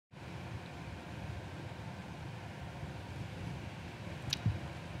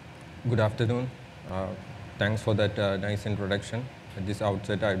Good afternoon. Uh, Thanks for that nice introduction. At this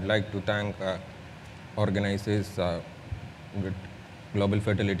outset, I'd like to thank organizers with Global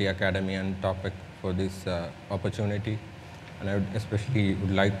Fertility Academy and Topic for this opportunity. And I would especially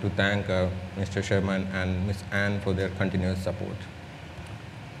would like to thank Mr. Sherman and Ms. Ann for their continuous support.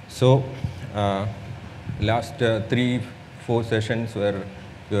 So, uh, last 3-4 sessions where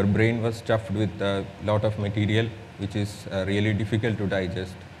your brain was stuffed with a lot of material, which is really difficult to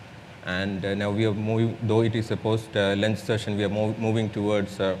digest. And now we are moving, though it is a post-lunch session, we are moving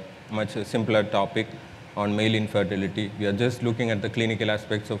towards a much simpler topic on male infertility. We are just looking at the clinical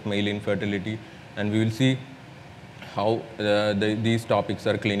aspects of male infertility, and we will see how these topics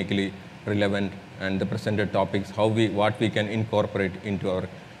are clinically relevant, and the presented topics, what we can incorporate into our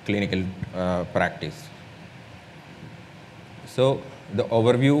clinical practice. So the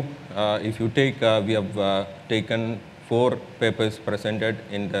overview, if you take, we have taken 4 papers presented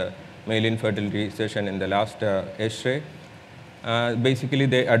in the male infertility session in the last essay. Basically,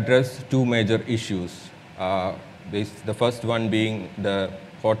 they address 2 major issues. The first one being the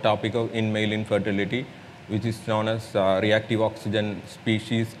hot topic in male infertility, which is known as reactive oxygen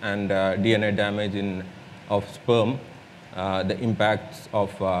species and DNA damage of sperm, the impacts of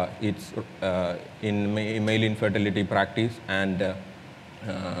its in male infertility practice and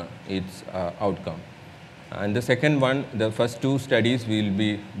its outcome. And the second one, the first 2 studies, we will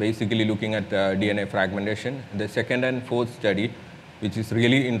be basically looking at DNA fragmentation. The second and fourth study, which is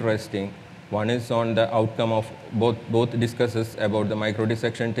really interesting, one is on the outcome of both discusses about the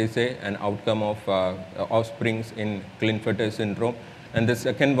microdissection tissue and outcome of offsprings in Klinefelter syndrome. And the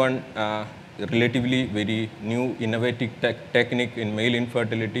second one, relatively very new innovative technique in male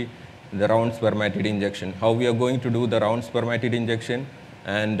infertility, the round spermatid injection. How we are going to do the round spermatid injection,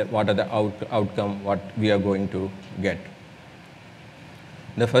 and what are the outcome, what we are going to get.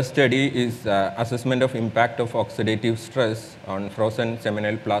 The first study is assessment of impact of oxidative stress on frozen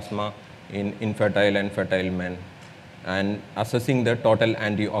seminal plasma in infertile and fertile men, and assessing the total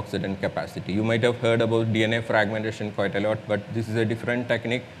antioxidant capacity. You might have heard about DNA fragmentation quite a lot, but this is a different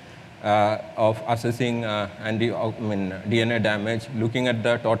technique of assessing DNA damage, looking at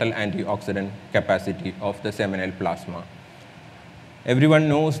the total antioxidant capacity of the seminal plasma. Everyone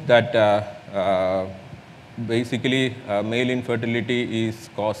knows that basically male infertility is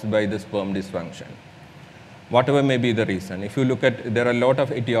caused by the sperm dysfunction. Whatever may be the reason, if you look at, there are a lot of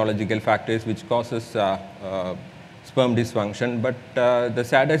etiological factors which causes sperm dysfunction, but the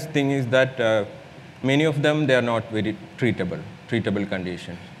saddest thing is that many of them, they are not very treatable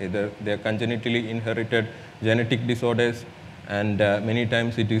condition. Either they are congenitally inherited genetic disorders, and many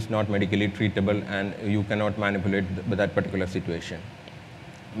times it is not medically treatable, and you cannot manipulate that particular situation.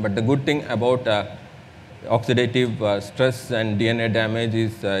 But the good thing about oxidative stress and DNA damage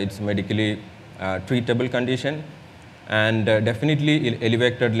is it's medically treatable condition, and definitely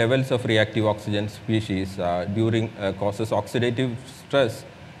elevated levels of reactive oxygen species during causes oxidative stress,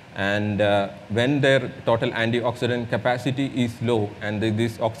 and when their total antioxidant capacity is low and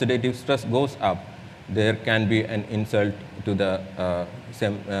this oxidative stress goes up, there can be an insult to the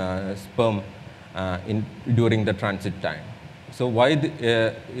sperm during the transit time. So why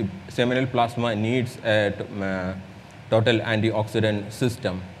the seminal plasma needs a total antioxidant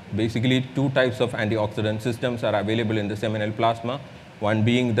system? Basically, 2 types of antioxidant systems are available in the seminal plasma, one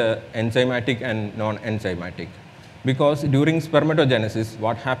being the enzymatic and non-enzymatic. Because during spermatogenesis,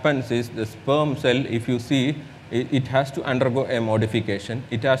 what happens is the sperm cell, if you see, it has to undergo a modification.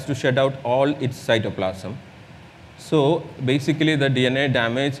 It has to shed out all its cytoplasm. So basically, the DNA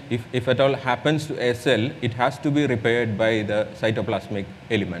damage, if at all happens to a cell, it has to be repaired by the cytoplasmic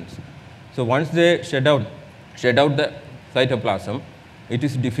elements. So once they shed out the cytoplasm, it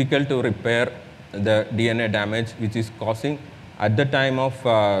is difficult to repair the DNA damage which is causing at the time of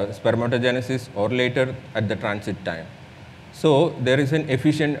spermatogenesis or later at the transit time. So there is an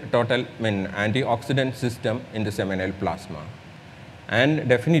efficient total antioxidant system in the seminal plasma. And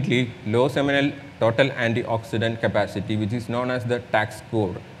definitely low seminal total antioxidant capacity, which is known as the TAC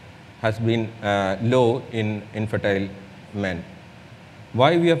score, has been low in infertile men.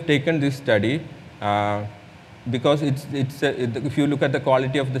 Why we have taken this study? Because if you look at the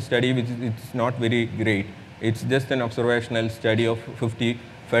quality of the study, it's not very great. It's just an observational study of 50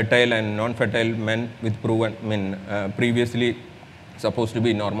 fertile and non-fertile men with proven, previously supposed to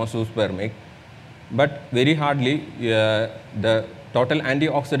be normozoospermic. But very hardly the total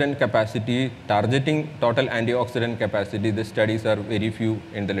antioxidant capacity, targeting total antioxidant capacity, the studies are very few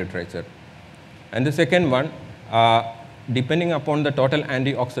in the literature. And the second one, depending upon the total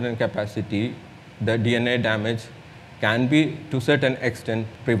antioxidant capacity, the DNA damage can be to a certain extent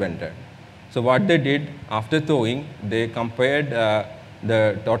prevented. So what they did after thawing, they compared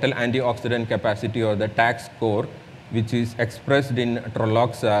the total antioxidant capacity or the TAC score, which is expressed in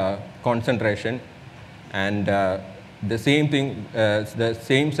Trollocs concentration, and the same thing, the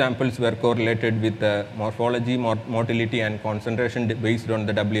same samples were correlated with the morphology, motility, and concentration based on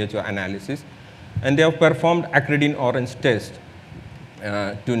the WHO analysis. And they have performed acridine orange test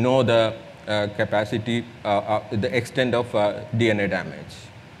to know the capacity, the extent of DNA damage.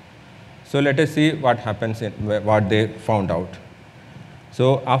 So let us see what happens, what they found out.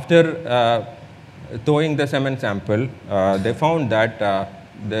 So after thawing the semen sample, they found that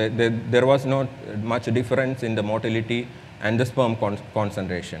there was not much difference in the motility and the sperm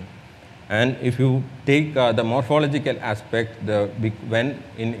concentration. And if you take the morphological aspect, when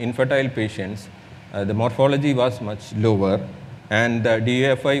in infertile patients, the morphology was much lower, and the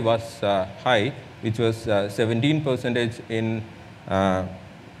DFI was high, which was 17% in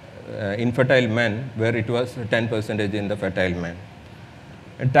infertile men, where it was 10% in the fertile men.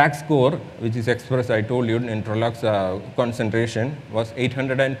 And TAC score, which is expressed, I told you, in Trollocs concentration, was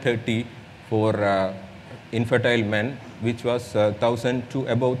 830 for infertile men, which was above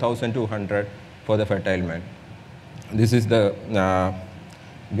 1,200 for the fertile men. This is the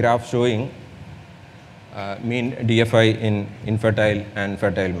graph showing mean DFI in infertile and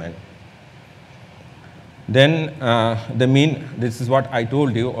fertile men. Then the mean, this is what I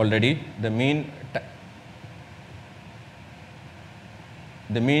told you already, the mean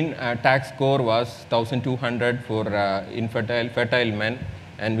TAC score was 1,200 for fertile men,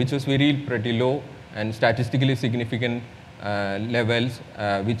 and which was pretty low, and statistically significant levels,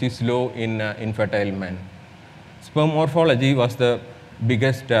 which is low in infertile men. Sperm morphology was the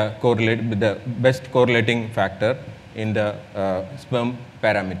biggest the best correlating factor in the sperm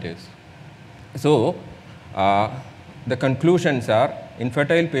parameters. So the conclusions are,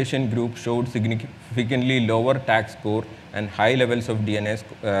 infertile patient group showed significantly lower TAC score and high levels of DNA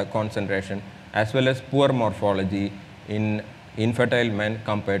concentration, as well as poor morphology in infertile men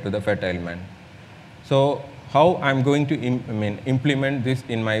compared to the fertile men. So how I'm going to implement this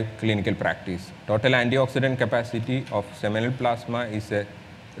in my clinical practice? Total antioxidant capacity of seminal plasma is a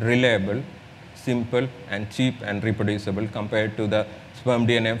reliable, simple, and cheap and reproducible compared to the sperm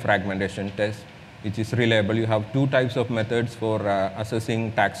DNA fragmentation test, which is reliable. You have two types of methods for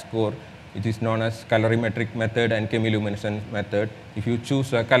assessing TAC score, which is known as calorimetric method and chemiluminescence method. If you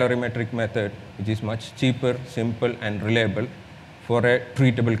choose a calorimetric method, which is much cheaper, simple, and reliable for a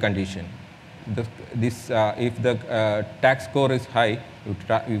treatable condition. If the TAC score is high,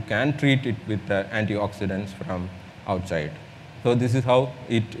 you can treat it with antioxidants from outside. So this is how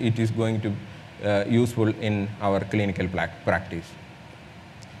it is going to useful in our clinical practice.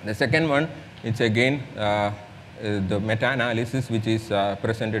 The second one, it's again the meta-analysis, which is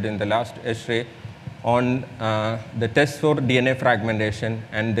presented in the last essay on the test for DNA fragmentation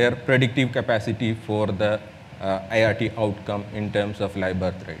and their predictive capacity for the ART outcome in terms of live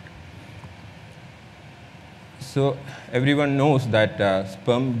birth rate. So everyone knows that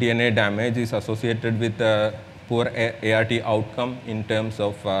sperm DNA damage is associated with poor ART outcome in terms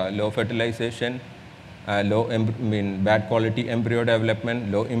of low fertilization, bad quality embryo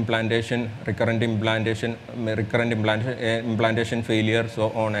development, low implantation, recurrent implantation failure, so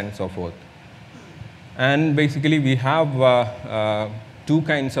on and so forth. And basically we have two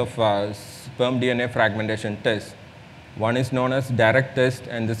kinds of sperm DNA fragmentation tests. One is known as direct test,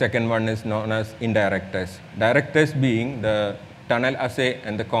 and the second one is known as indirect test. Direct test being the tunnel assay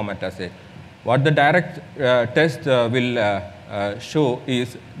and the comet assay. What the direct test will show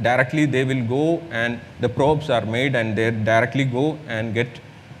is directly they will go and the probes are made and they directly go and get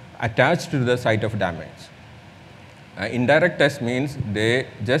attached to the site of damage. Indirect test means they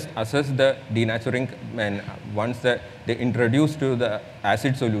just assess the denaturing, and once they introduce to the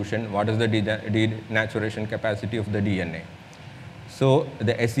acid solution, what is the denaturation capacity of the DNA. So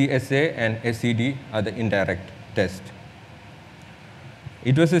the SESA and SED are the indirect test.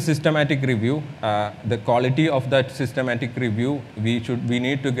 It was a systematic review. The quality of that systematic review, we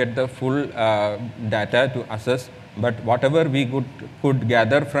need to get the full data to assess, but whatever we could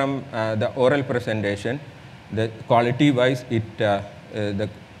gather from the oral presentation, the quality-wise, it's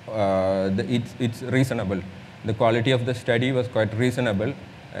reasonable. The quality of the study was quite reasonable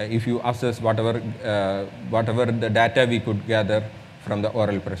if you assess whatever the data we could gather from the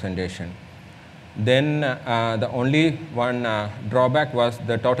oral presentation. Then the only one drawback was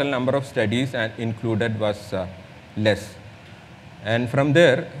the total number of studies included was less. And from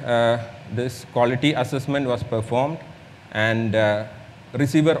there, this quality assessment was performed, and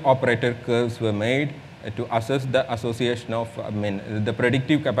receiver operator curves were made, to assess the association of, the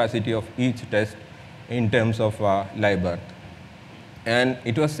predictive capacity of each test in terms of live birth. And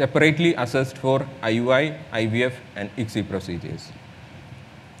it was separately assessed for IUI, IVF, and ICSI procedures.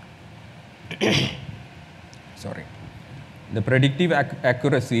 Sorry. The predictive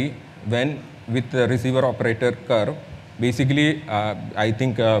accuracy when with the receiver operator curve, basically, I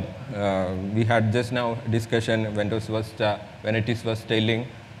think we had just now discussion when it was telling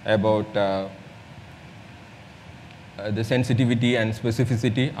about the sensitivity and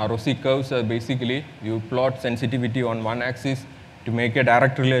specificity. ROC curves are basically, you plot sensitivity on one axis to make a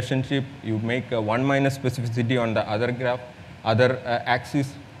direct relationship. You make a 1 minus specificity on the other graph,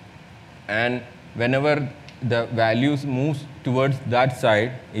 axis, and whenever the values moves towards that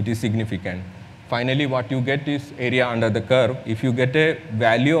side, it is significant. Finally, what you get is area under the curve. If you get a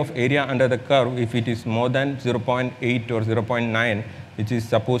value of area under the curve, if it is more than 0.8 or 0.9, which is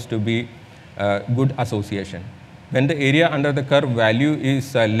supposed to be good association. When the area under the curve value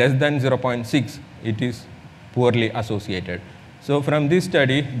is less than 0.6, it is poorly associated. So from this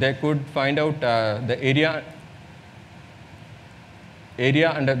study, they could find out the area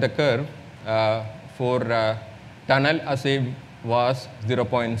under the curve for tunnel assay was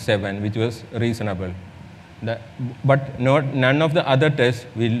 0.7, which was reasonable. But none of the other tests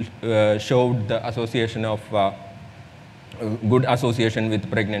will showed the association of good association with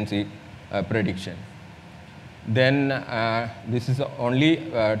pregnancy prediction. Then this is only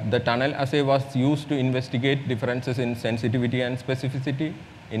the tunnel assay was used to investigate differences in sensitivity and specificity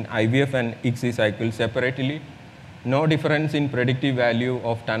in IVF and ICSI cycles separately. No difference in predictive value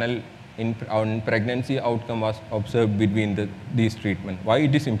of tunnel on pregnancy outcome was observed between these treatments. Why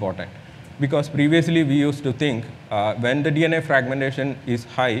it is important? Because previously we used to think when the DNA fragmentation is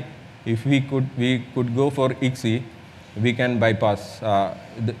high, if we could go for ICSI, we can bypass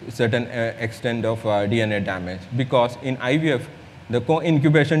the certain extent of DNA damage, because in IVF the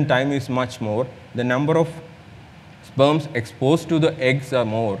co-incubation time is much more, the number of sperms exposed to the eggs are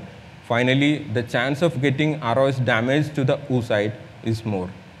more. Finally, the chance of getting ROS damage to the oocyte is more.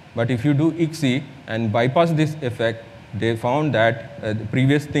 But if you do ICSI and bypass this effect, they found that the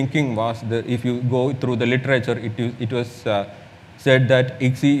previous thinking was that if you go through the literature, it was said that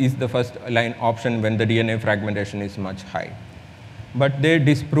ICSI is the first line option when the DNA fragmentation is much high. But they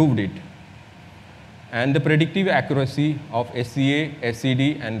disproved it. And the predictive accuracy of SCA,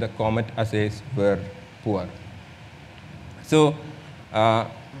 SCD, and the COMET assays were poor. So,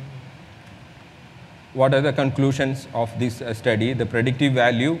 what are the conclusions of this study? The predictive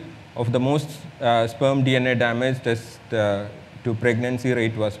value of the most sperm DNA damage test to pregnancy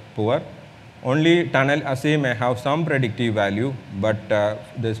rate was poor. Only tunnel assay may have some predictive value, but the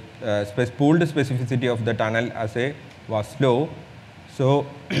pooled specificity of the tunnel assay was low. So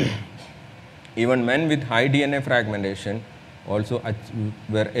even men with high DNA fragmentation also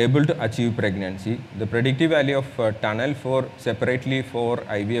were able to achieve pregnancy. The predictive value of tunnel separately for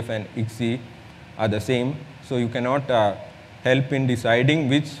IVF and ICSI are the same, so you cannot help in deciding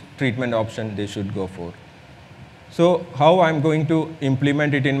which treatment option they should go for. So how I'm going to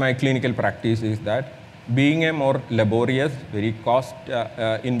implement it in my clinical practice is that, being a more laborious, very cost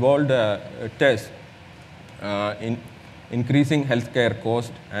involved test, in increasing healthcare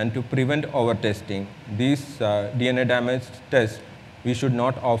cost, and to prevent over-testing, these DNA damage tests we should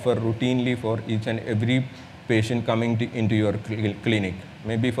not offer routinely for each and every patient coming into your clinic.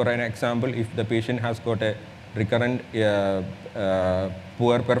 Maybe for an example, if the patient has got a recurrent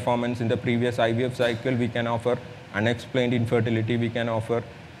poor performance in the previous IVF cycle, we can offer unexplained infertility, we can offer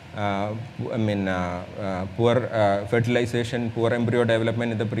poor fertilization, poor embryo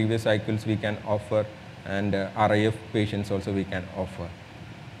development in the previous cycles, we can offer, and RIF patients also we can offer.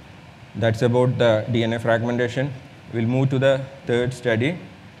 That's about the DNA fragmentation. We'll move to the third study.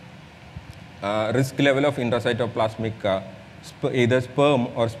 Risk level of intracytoplasmic either sperm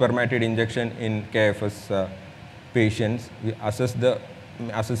or spermatid injection in KFS patients. We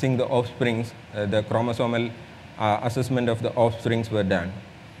assessing the offsprings, the chromosomal assessment of the offsprings were done.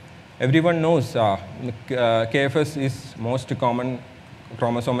 Everyone knows KFS is most common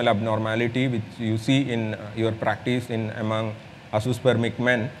chromosomal abnormality which you see in your practice among azoospermic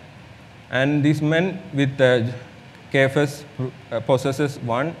men. And these men with KFS possesses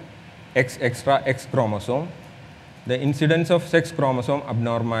one extra X chromosome. The incidence of sex chromosome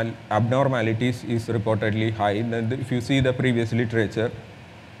abnormalities is reportedly high. If you see the previous literature,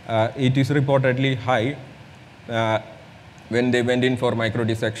 it is reportedly high when they went in for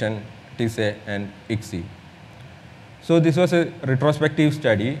microdissection, TISE, and ICSI. So this was a retrospective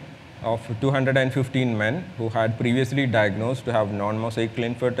study of 215 men who had previously diagnosed to have non-mosaic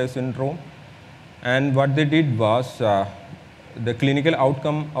Klinefelter syndrome, And what they did was, the clinical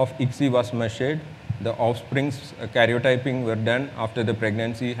outcome of ICSI was measured. The offspring's karyotyping were done after the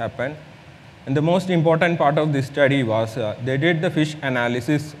pregnancy happened. And the most important part of this study was they did the fish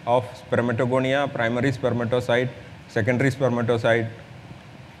analysis of spermatogonia, primary spermatocyte, secondary spermatocyte,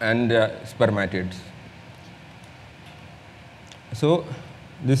 and spermatids. So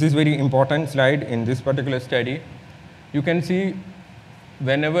this is very important slide in this particular study. You can see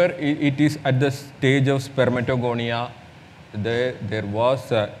whenever it is at the stage of spermatogonia, there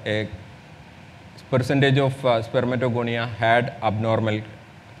was a percentage of spermatogonia had abnormal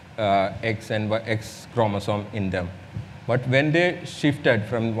X and Y, X chromosome in them. But when they shifted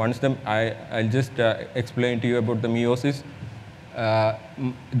from I'll just explain to you about the meiosis.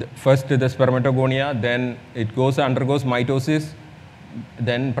 First the spermatogonia, then it undergoes mitosis,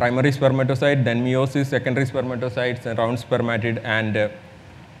 then primary spermatocyte, then meiosis, secondary spermatocytes, and round spermatid, and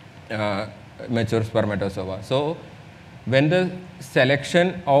mature spermatozoa. So when the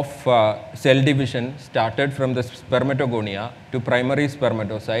selection of cell division started from the spermatogonia to primary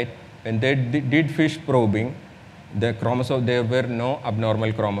spermatocyte, when they did fish probing, the chromosome, there were no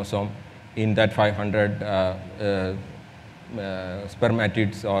abnormal chromosome in that 500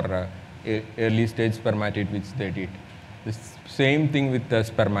 spermatids or early stage spermatid which they did. The same thing with the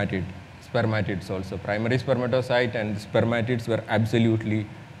spermatids also. Primary spermatocyte and spermatids were absolutely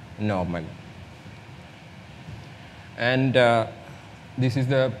normal. And this is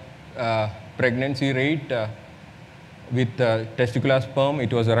the pregnancy rate with testicular sperm.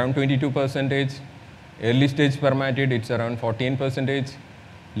 It was around 22%. Early stage spermatid, it's around 14%.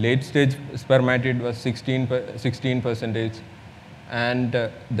 Late stage spermatid was 16%. And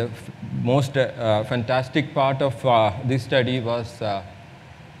the most fantastic part of this study was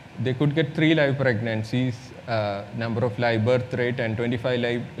they could get 3 live pregnancies, number of live birth rate, and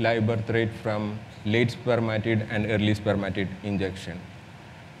 25 live birth rate from late spermatid and early spermatid injection.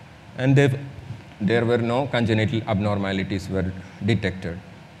 And there were no congenital abnormalities were detected.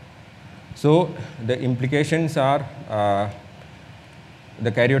 So the implications are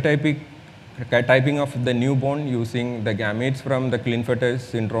the karyotyping of the newborn using the gametes from the Klinefelter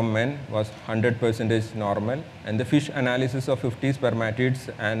syndrome men was 100% normal, and the fish analysis of 50 spermatids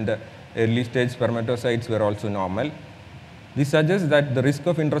and early stage spermatocytes were also normal. This suggests that the risk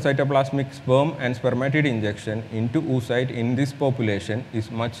of intracytoplasmic sperm and spermatid injection into oocyte in this population is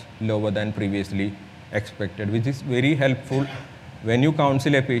much lower than previously expected, which is very helpful when you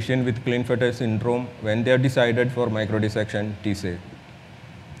counsel a patient with Klinefelter syndrome when they are decided for microdissection TSA.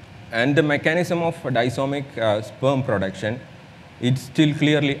 And the mechanism of disomic sperm production is still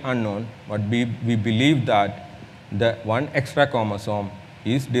clearly unknown, but we believe that the one extra chromosome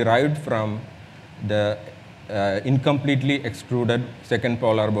is derived from the incompletely extruded second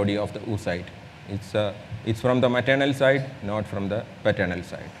polar body of the oocyte. It's from the maternal side, not from the paternal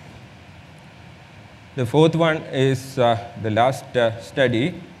side. The fourth one is the last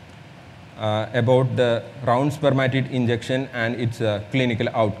study about the round spermatid injection and its clinical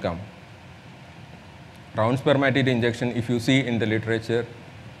outcome. Round spermatid injection, if you see in the literature,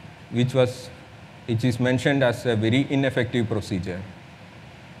 which is mentioned as a very ineffective procedure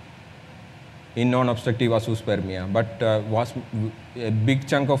in non-obstructive azoospermia, but was a big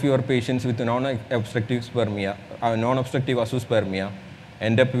chunk of your patients with non-obstructive azoospermia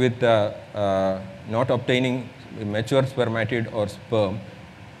end up with not obtaining mature spermatid or sperm,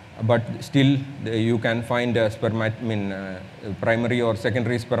 but still you can find primary or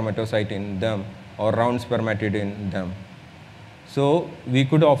secondary spermatocyte in them or round spermatid in them. So we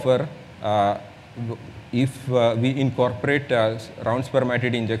could offer, if we incorporate round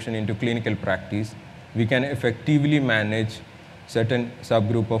spermatid injection into clinical practice, we can effectively manage certain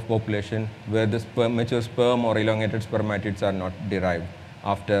subgroup of population where the mature sperm or elongated spermatids are not derived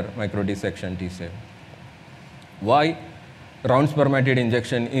after microdissection TSA. Why round spermatid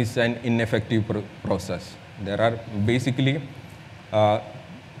injection is an ineffective process? There are basically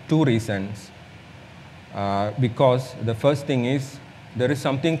 2 reasons. Because the first thing is there is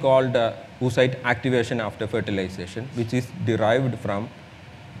something called oocyte activation after fertilization, which is derived from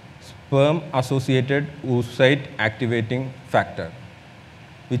sperm-associated oocyte activating factor,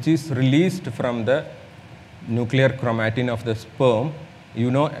 which is released from the nuclear chromatin of the sperm. You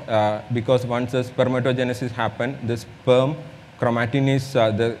know, because once the spermatogenesis happens, the sperm chromatin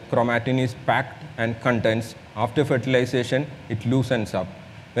is packed and contains. After fertilization, it loosens up.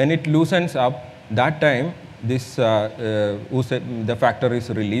 When it loosens up, that time this the factor is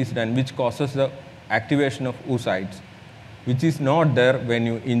released, and which causes the activation of oocytes, which is not there when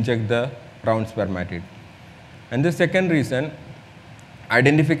you inject the round spermatid. And the second reason,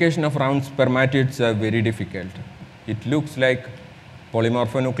 identification of round spermatids are very difficult. It looks like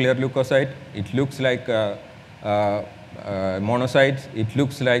polymorphonuclear leukocyte, it looks like monocytes, it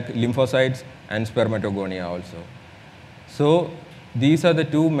looks like lymphocytes and spermatogonia also. So these are the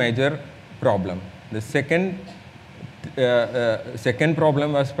two major problems. The second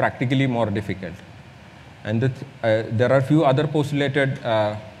problem was practically more difficult. And there are few other postulated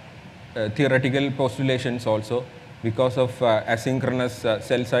theoretical postulations also. Because of asynchronous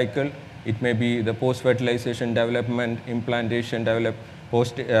cell cycle, it may be the post-fertilization development, implantation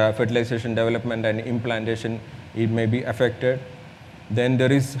post-fertilization development and implantation, it may be affected. Then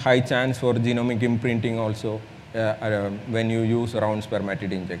there is high chance for genomic imprinting also when you use round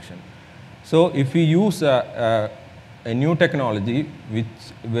spermatid injection. So if we use a new technology with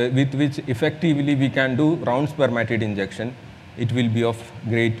which effectively we can do round spermatid injection, it will be of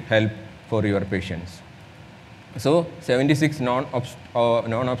great help for your patients. So 76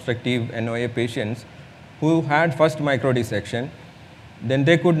 non-obstructive NOA patients who had first microdissection, then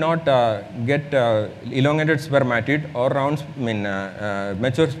they could not get elongated spermatid or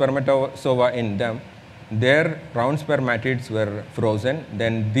mature spermatozoa in them. Their round spermatids were frozen.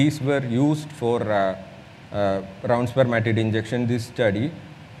 Then these were used for round spermatid injection, this study,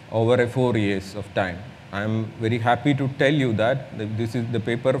 over 4 years of time. I am very happy to tell you that this is the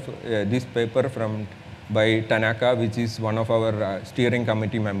paper, by Tanaka, which is one of our steering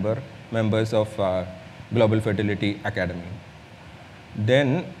committee members of Global Fertility Academy.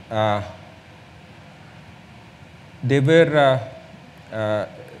 Then they were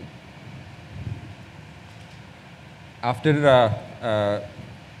after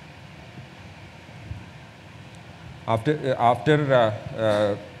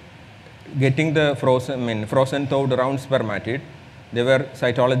getting the frozen thawed round spermatid, they were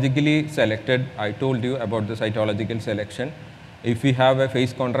cytologically selected. I told you about the cytological selection. If we have a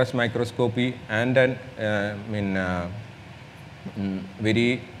phase contrast microscopy and an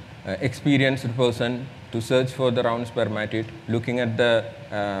very experienced person to search for the round spermatid, looking at the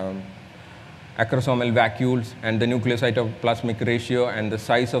acrosomal vacuoles and the nucleocytoplasmic ratio and the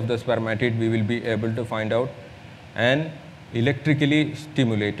size of the spermatid, we will be able to find out. And electrically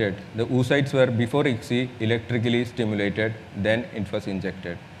stimulated. The oocytes were before ICSI electrically stimulated, then it was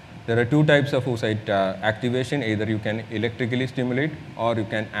injected. There are two types of oocyte activation. Either you can electrically stimulate or you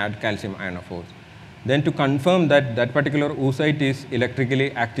can add calcium ionophores. Then to confirm that that particular oocyte is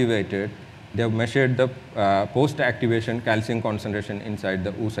electrically activated, they have measured the post-activation calcium concentration inside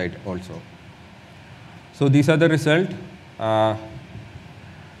the oocyte also. So these are the results.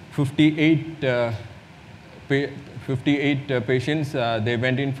 58 patients, they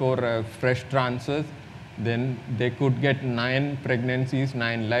went in for fresh transfers. Then they could get 9 pregnancies,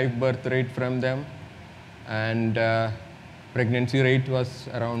 9 live birth rate from them. And pregnancy rate was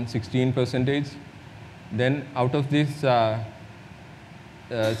around 16%. Then out of these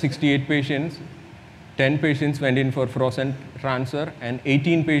 68 patients, 10 patients went in for frozen transfer, and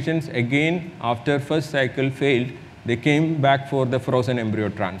 18 patients again after first cycle failed, they came back for the frozen embryo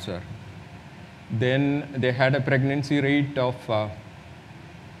transfer. Then they had a pregnancy rate of,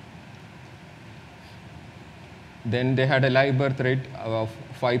 then they had a live birth rate of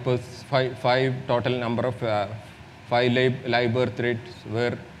 5 total number of 5 live birth rates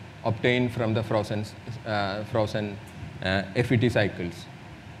were obtained from the frozen FET cycles.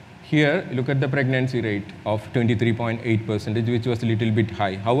 Here, look at the pregnancy rate of 23.8%, which was a little bit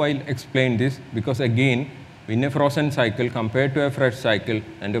high. How I'll explain this? Because again, in a frozen cycle compared to a fresh cycle,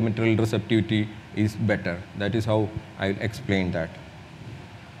 endometrial receptivity is better. That is how I'll explain that.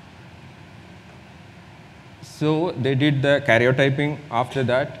 So they did the karyotyping after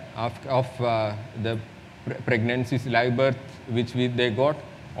that of the pregnancies, live birth which they got.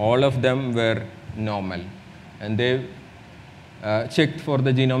 All of them were normal, and they checked for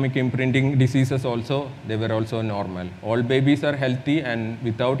the genomic imprinting diseases also. They were also normal. All babies are healthy and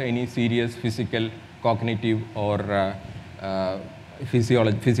without any serious physical, cognitive or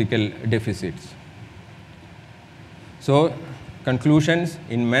physical deficits. So conclusions: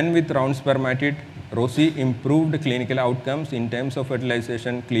 in men with round spermatid, ROSI improved clinical outcomes in terms of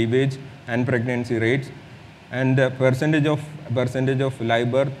fertilization, cleavage and pregnancy rates, and the percentage of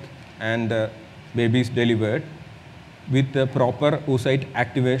live birth and babies delivered with the proper oocyte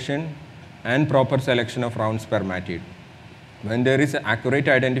activation and proper selection of round spermatid. When there is accurate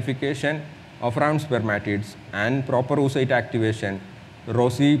identification of round spermatids and proper oocyte activation,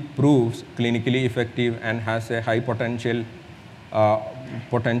 ROSI proves clinically effective and has a high potential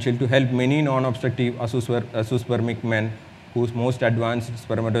to help many non-obstructive azoospermic men whose most advanced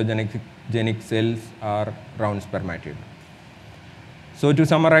spermatogenic cells are round spermatid. So to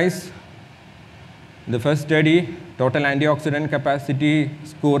summarize, the first study, total antioxidant capacity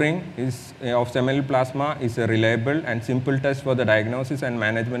scoring of seminal plasma is a reliable and simple test for the diagnosis and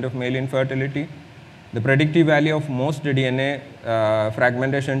management of male infertility. The predictive value of most DNA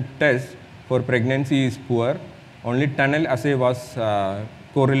fragmentation tests for pregnancy is poor. Only tunnel assay was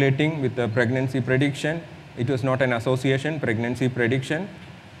correlating with the pregnancy prediction. It was not an association, pregnancy prediction.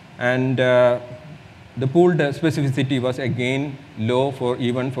 And the pooled specificity was again low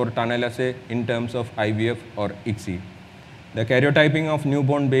even for tunnel assay in terms of IVF or ICSI. The karyotyping of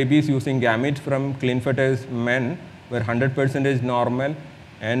newborn babies using gametes from clean fertilized men were 100% normal,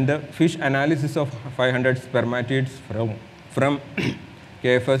 and the FISH analysis of 500 spermatids from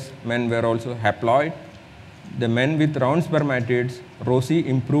KFS men were also haploid. The men with round spermatids, ROSI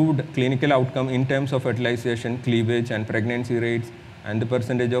improved clinical outcome in terms of fertilization, cleavage, and pregnancy rates, and the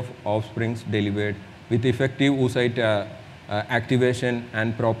percentage of offsprings delivered with effective oocyte activation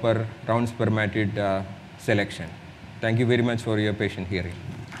and proper round spermatid selection. Thank you very much for your patient hearing.